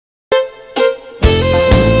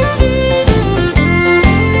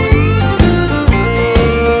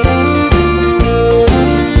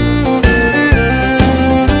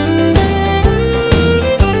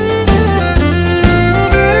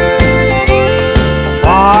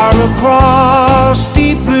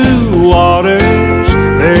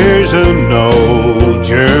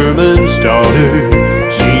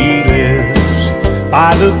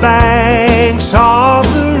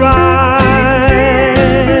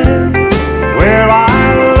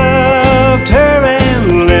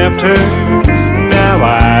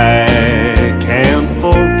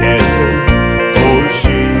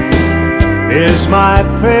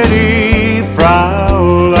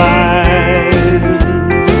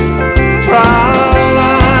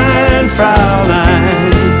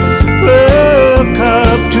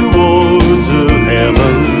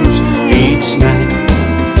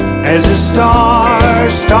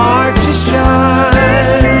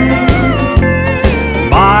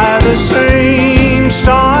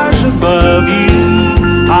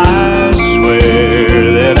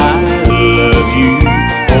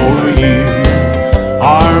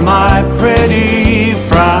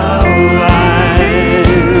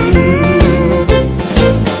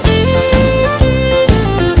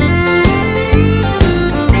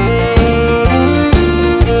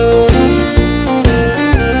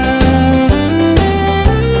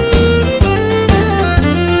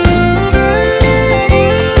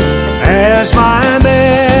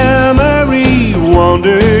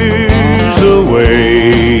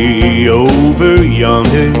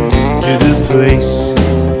yonder to the place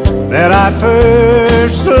that I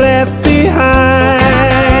first left behind.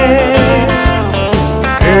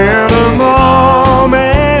 In a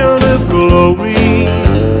moment of glory,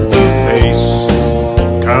 the face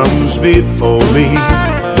comes before me,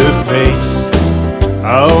 the face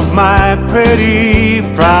of my pretty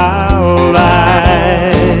Fraulein.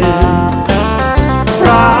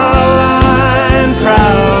 Fraulein,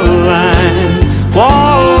 Fraulein,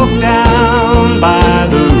 walk down by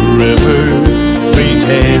the river,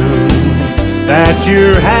 pretend that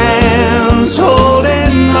your hands hold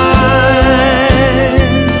in mine.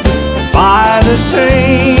 By the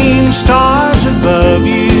same stars above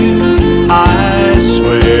you, I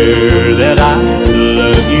swear that I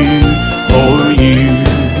love you, for you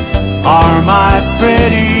are my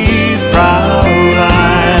pretty